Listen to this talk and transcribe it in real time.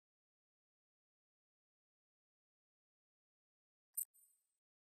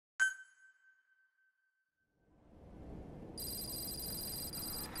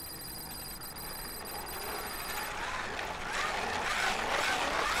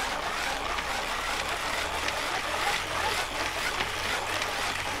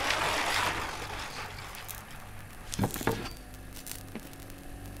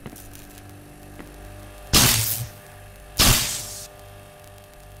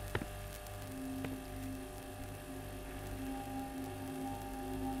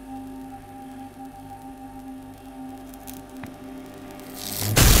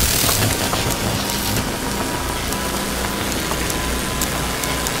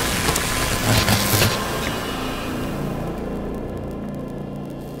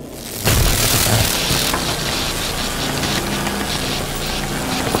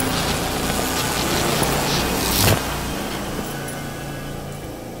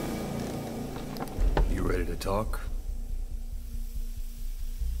You ready to talk?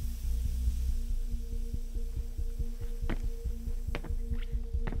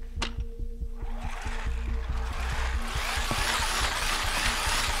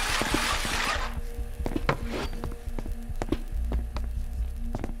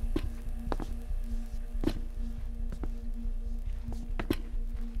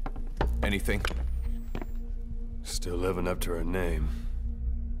 Anything? Still living up to her name.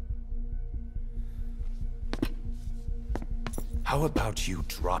 How about you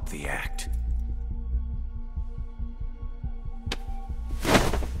drop the act?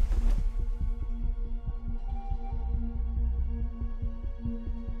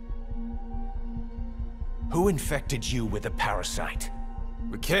 Who infected you with a parasite?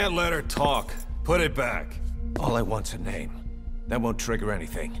 We can't let her talk. Put it back. All I want's a name. That won't trigger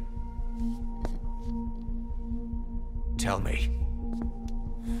anything. Tell me.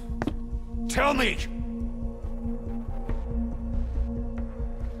 Tell me!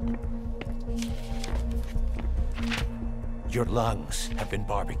 Your lungs have been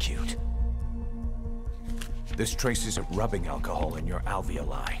barbecued. There's traces of rubbing alcohol in your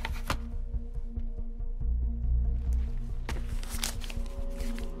alveoli.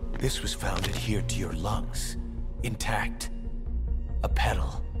 This was found adhered to your lungs, intact. A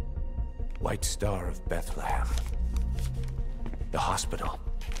petal. White Star of Bethlehem. The hospital.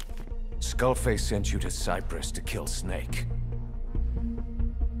 Skullface sent you to Cyprus to kill Snake.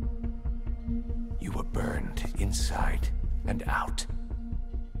 You were burned inside and out.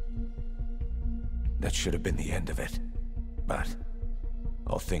 That should have been the end of it. But,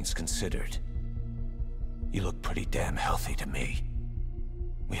 all things considered, you look pretty damn healthy to me.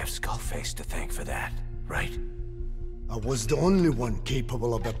 We have Skullface to thank for that, right? I was the only one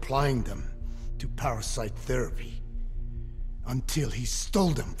capable of applying them to parasite therapy. Until he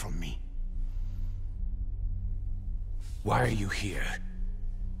stole them from me. Why are you here?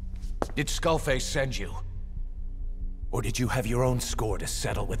 Did Skullface send you? Or did you have your own score to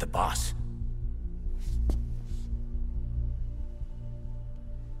settle with the boss?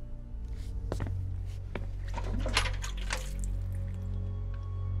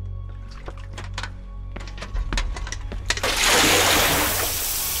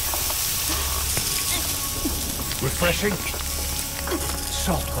 Refreshing?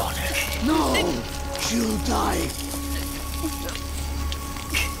 Salt water. No! She'll die!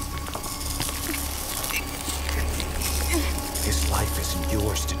 His life isn't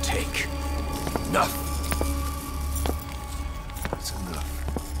yours to take. Enough! That's enough.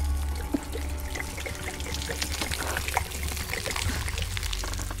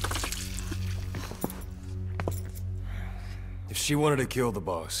 If she wanted to kill the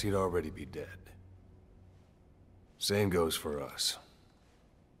boss, he'd already be dead. Same goes for us.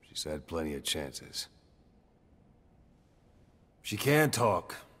 She's had plenty of chances. She can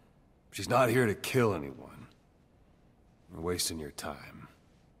talk. She's not here to kill anyone. You're wasting your time.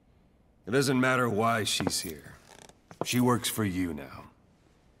 It doesn't matter why she's here. She works for you now.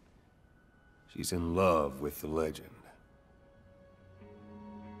 She's in love with the legend.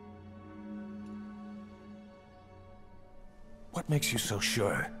 What makes you so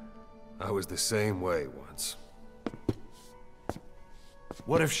sure? I was the same way once.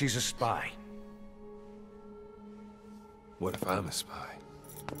 What if she's a spy? What if I'm a spy?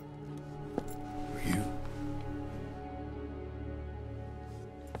 For you?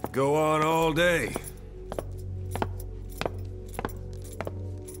 Go on all day.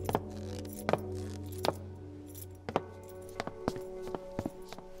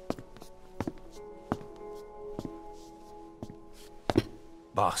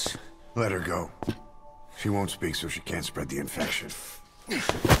 Boss. Let her go. She won't speak, so she can't spread the infection.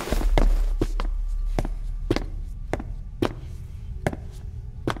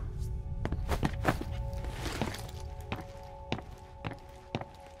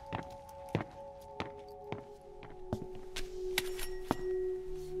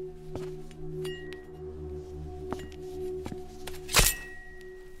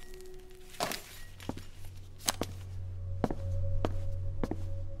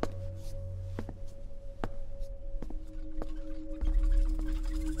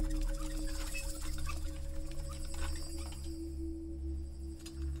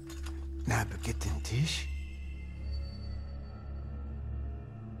 Nabaget in Tish?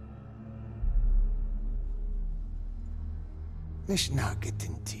 مش ناقة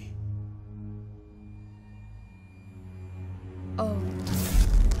انتي Oh.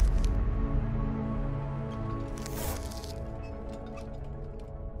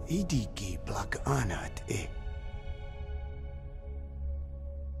 Idiki plak anat e.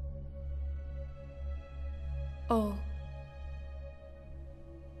 Oh.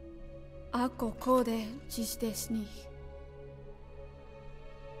 Ako kode dziś desni.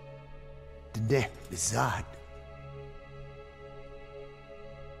 Dne bizad.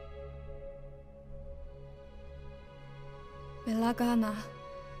 Belagana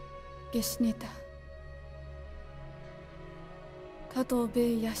gesnita. Kato be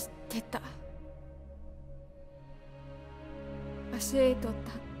yasteta.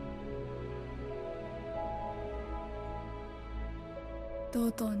 Aseetota.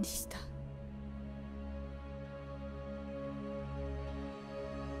 Dodoにした。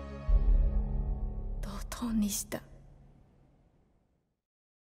dodoにした。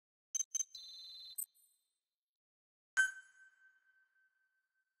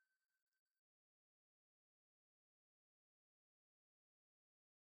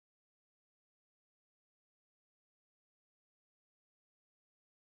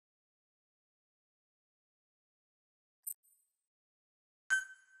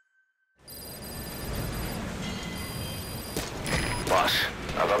Boss,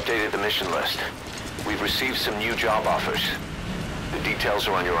 I've updated the mission list. We've received some new job offers. The details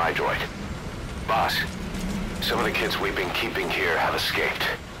are on your iDroid. Boss, some of the kids we've been keeping here have escaped.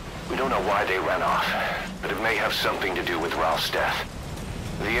 We don't know why they ran off, but it may have something to do with Ralph's death.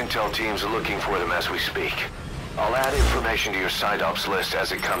 The intel team's looking for them as we speak. I'll add information to your side ops list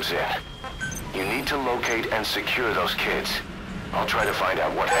as it comes in. You need to locate and secure those kids. I'll try to find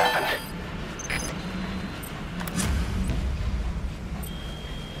out what happened.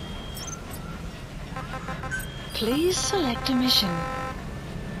 Please select a mission.